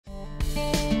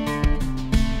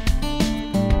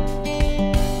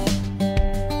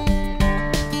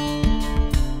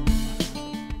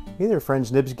there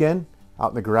friends, Nibs again,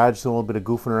 out in the garage doing a little bit of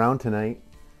goofing around tonight,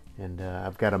 and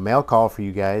I've got a mail call for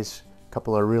you guys. A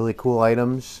couple of really cool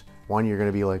items. One you're going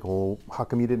to be like, well, how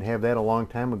come you didn't have that a long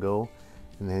time ago?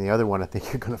 And then the other one I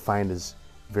think you're going to find is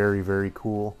very, very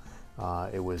cool.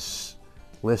 It was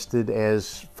listed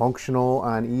as functional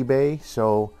on eBay,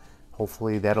 so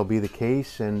hopefully that'll be the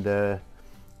case, and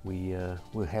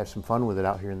we'll have some fun with it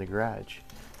out here in the garage.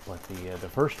 But the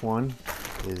first one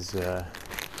is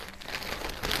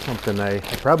something I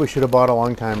probably should have bought a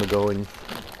long time ago, and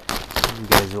you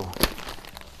guys will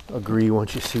agree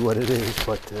once you see what it is.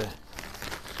 But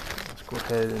let's go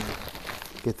ahead and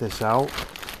get this out.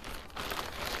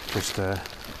 Just I've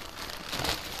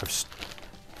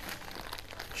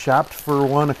shopped for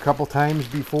one a couple times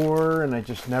before, and I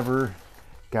just never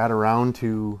got around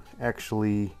to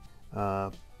actually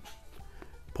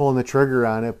pulling the trigger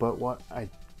on it. But what I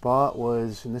bought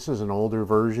was, and this is an older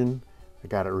version. I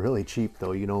got it really cheap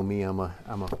though. You know me, I'm a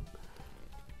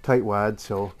tightwad.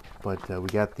 So, but we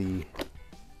got the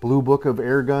Blue Book of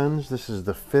Air Guns. This is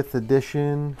the 5th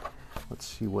edition. Let's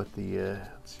see what the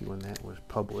let's see when that was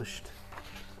published.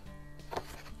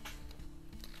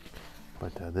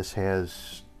 But this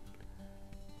has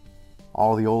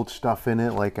all the old stuff in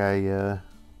it, like I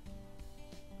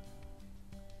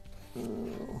can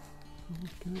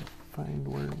I find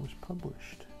where it was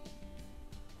published.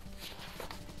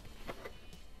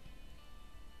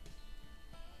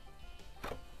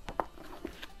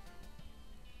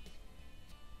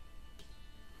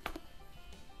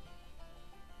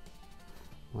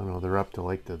 I don't know, they're up to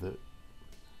like the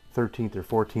 13th or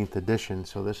 14th edition,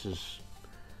 so this is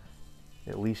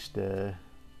at least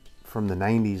from the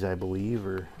 90s, I believe,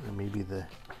 or maybe the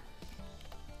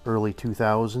early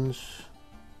 2000s.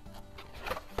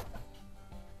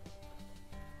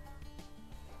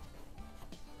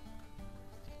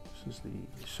 This is the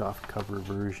soft cover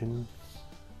version.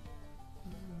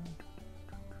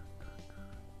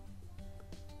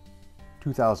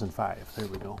 2005, there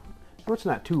we go. So it's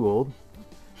not too old.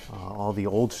 All the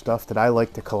old stuff that I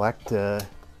like to collect will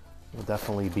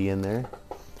definitely be in there.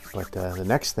 But the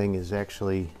next thing is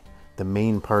actually the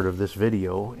main part of this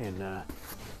video, and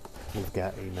we've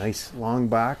got a nice long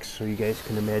box so you guys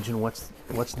can imagine what's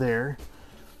there.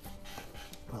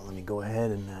 Well, let me go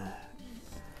ahead and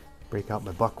break out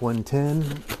my Buck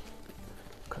 110,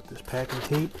 cut this packing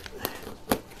tape,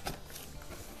 get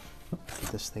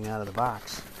this thing out of the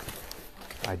box.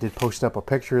 I did post up a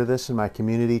picture of this in my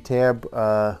community tab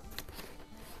about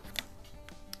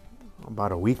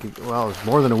a week ago. Well, it was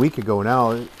more than a week ago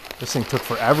now. This thing took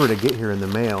forever to get here in the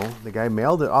mail. The guy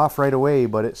mailed it off right away,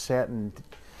 but it sat in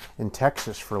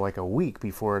Texas for like a week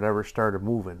before it ever started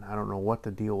moving. I don't know what the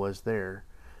deal was there,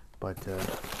 but it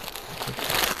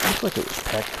looked like it was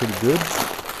packed pretty good.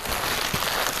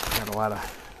 Got a lot of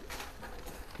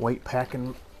white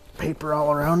packing paper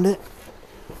all around it.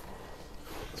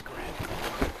 Let's go ahead and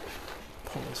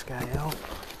pull this guy out.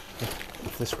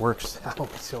 If this works, I'll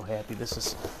be so happy. This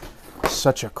is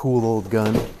such a cool old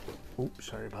gun. Oops,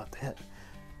 sorry about that.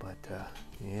 But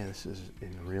yeah, this is in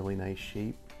really nice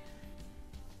shape.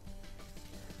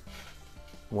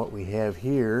 What we have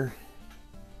here,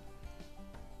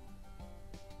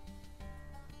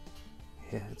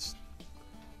 yeah, it's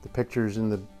the pictures in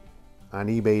the on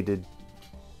eBay did.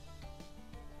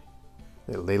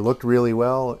 They looked really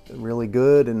well, really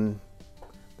good, and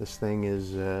this thing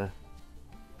is, I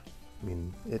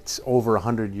mean, it's over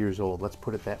 100 years old. Let's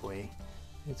put it that way.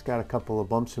 It's got a couple of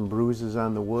bumps and bruises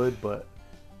on the wood, but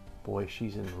boy,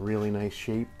 she's in really nice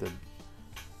shape.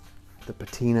 The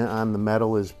patina on the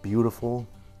metal is beautiful,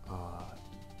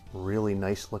 really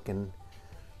nice looking.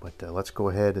 But let's go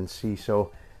ahead and see.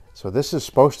 So this is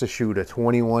supposed to shoot a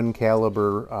 21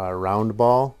 caliber round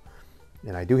ball,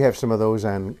 and I do have some of those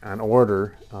on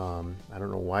order. I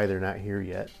don't know why they're not here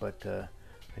yet, but I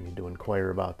need to inquire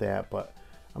about that. But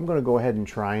I'm going to go ahead and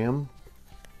try them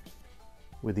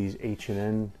with these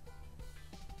H&N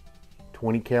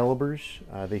 20 calibers.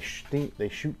 They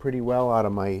shoot pretty well out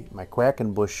of my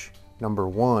Quackenbush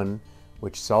 #1,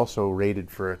 which is also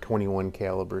rated for a 21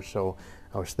 caliber. So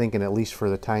I was thinking, at least for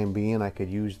the time being, I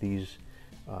could use these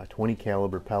 20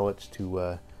 caliber pellets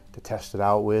to test it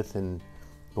out with and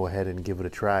go ahead and give it a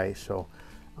try. So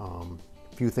a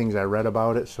few things I read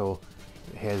about it. So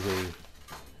it has a,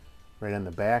 right on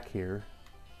the back here,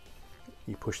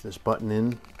 you push this button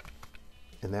in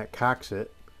and that cocks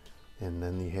it, and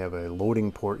then you have a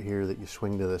loading port here that you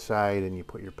swing to the side and you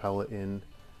put your pellet in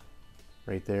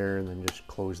right there, and then just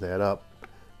close that up.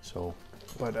 So,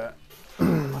 but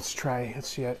let's try, let's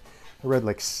see, I read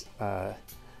like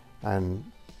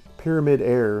on Pyramid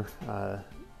Air,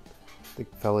 the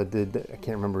fella did, I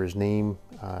can't remember his name,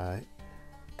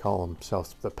 call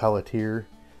himself the Pelletier,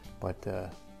 but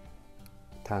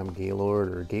Tom Gaylord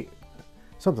or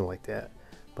something like that.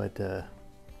 But he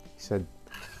said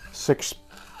 6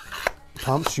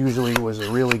 pumps usually was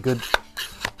a really good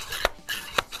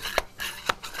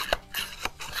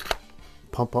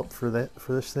pump up for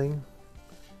this thing.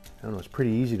 I don't know, it's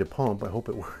pretty easy to pump. I hope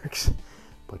it works.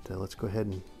 But let's go ahead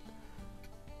and,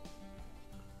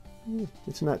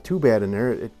 it's not too bad in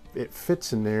there. It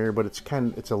fits in there, but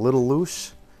it's a little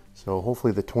loose. So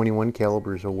hopefully the 21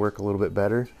 calibers will work a little bit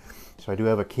better. So I do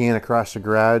have a can across the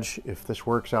garage. If this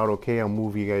works out okay, I'll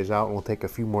move you guys out and we'll take a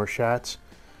few more shots.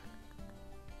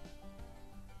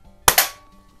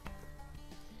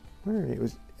 All right, it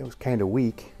was kind of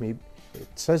weak. Maybe it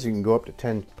says you can go up to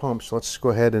 10 pumps. So let's go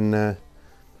ahead and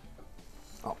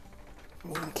I'll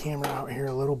move the camera out here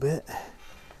a little bit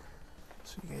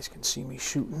so you guys can see me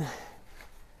shooting.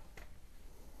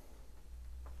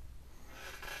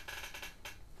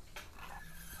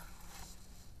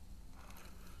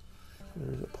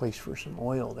 There's a place for some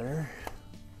oil there.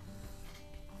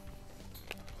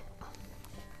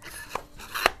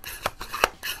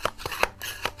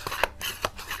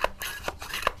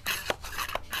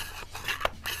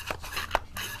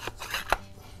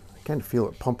 I kind of feel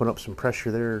it pumping up some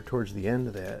pressure there towards the end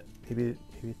of that. Maybe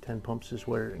 10 pumps is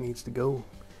where it needs to go.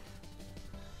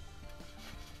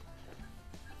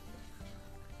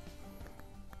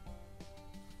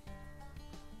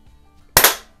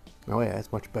 Oh yeah,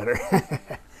 that's much better.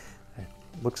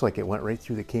 Looks like it went right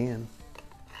through the can.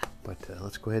 But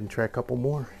let's go ahead and try a couple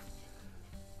more.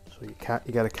 So you got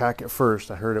to cock it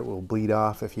first. I heard it will bleed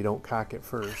off if you don't cock it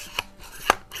first.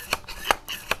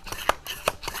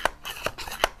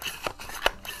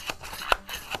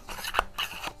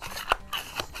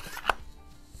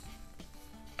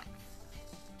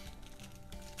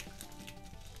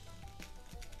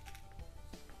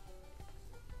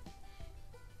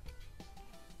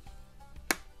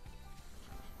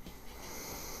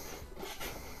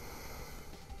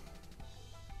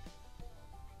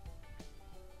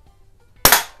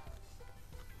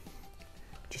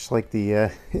 Just like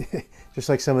the, just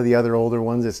like some of the other older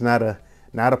ones, it's not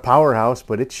a powerhouse,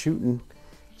 but it's shooting.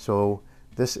 So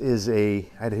this is I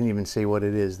didn't even say what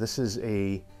it is. This is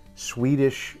a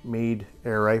Swedish-made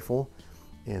air rifle,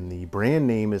 and the brand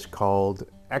name is called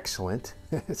Excellent.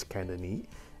 It's kind of neat.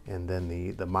 And then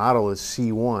the model is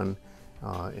C1.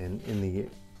 And in the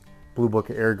Blue Book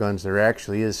of Air Guns, there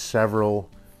actually is several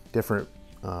different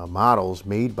models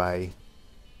made by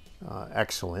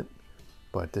Excellent.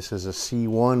 But this is a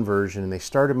C1 version, and they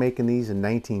started making these in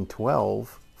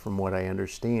 1912, from what I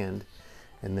understand.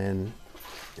 And then,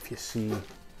 if you see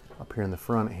up here in the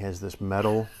front, it has this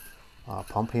metal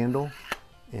pump handle.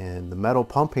 And the metal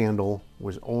pump handle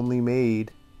was only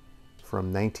made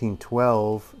from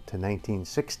 1912 to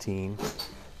 1916. And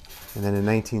then in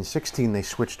 1916, they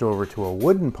switched over to a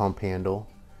wooden pump handle.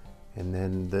 And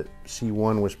then the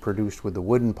C1 was produced with the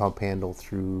wooden pump handle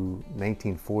through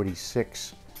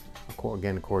 1946.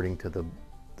 Again, according to the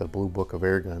Blue Book of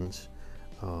Air Guns.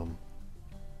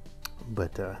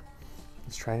 But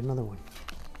let's try another one.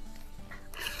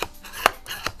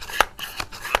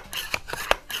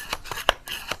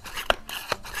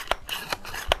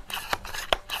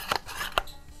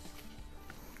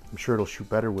 I'm sure it'll shoot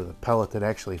better with a pellet that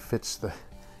actually fits the.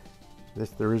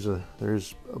 There's a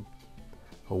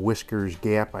whiskers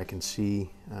gap I can see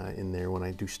in there when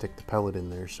I do stick the pellet in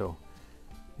there, so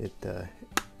it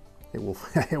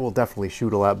will definitely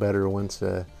shoot a lot better once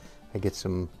I get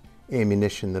some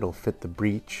ammunition that'll fit the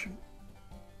breech.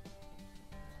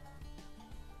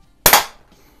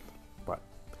 But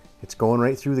it's going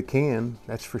right through the can,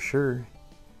 that's for sure.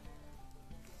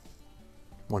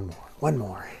 One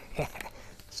more.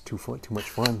 It's too much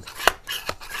fun.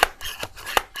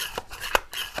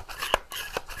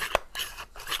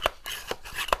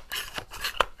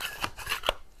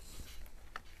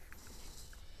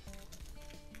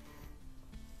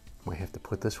 Might have to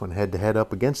put this one head to head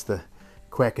up against the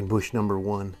Quackenbush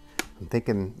 #1. I'm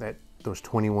thinking that those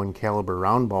 21 caliber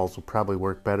round balls will probably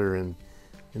work better in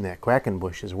that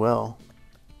Quackenbush as well.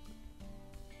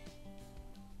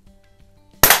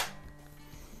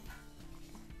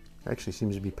 Actually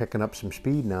seems to be picking up some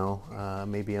speed now.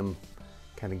 Maybe I'm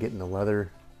kind of getting the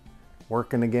leather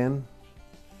working again.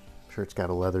 I'm sure it's got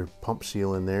a leather pump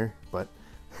seal in there, but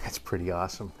that's pretty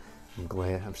awesome.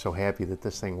 I'm so happy that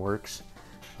this thing works.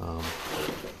 I'm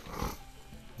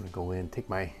gonna go in, take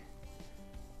my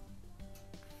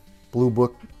Blue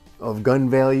Book of Gun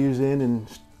Values in and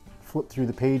flip through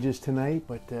the pages tonight,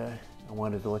 but I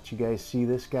wanted to let you guys see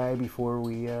this guy before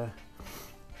we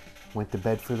went to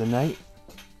bed for the night.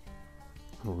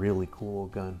 A really cool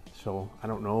gun. So I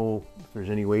don't know if there's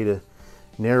any way to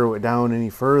narrow it down any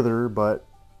further, but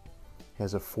it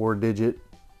has a 4-digit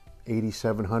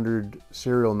 8700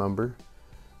 serial number.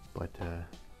 But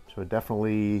so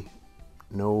definitely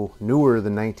no newer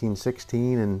than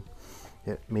 1916, and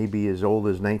it may be as old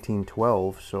as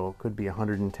 1912, so it could be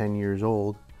 110 years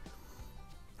old,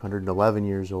 111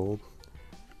 years old.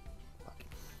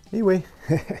 Anyway,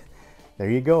 there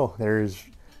you go. There's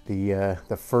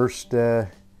the first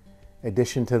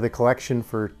addition to the collection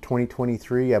for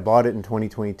 2023. I bought it in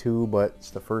 2022, but it's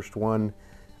the first one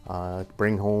to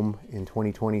bring home in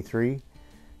 2023,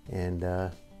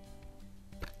 and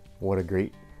what a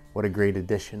great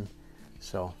addition.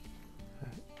 So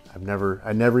I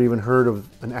never even heard of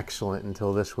an Excellent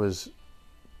until this was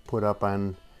put up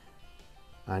on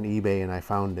eBay and I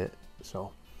found it.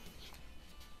 So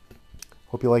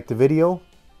hope you liked the video.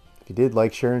 If you did,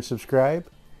 like, share, and subscribe.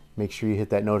 Make sure you hit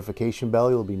that notification bell.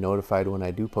 You'll be notified when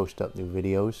I do post up new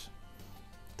videos.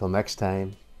 Till next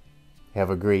time, have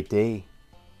a great day.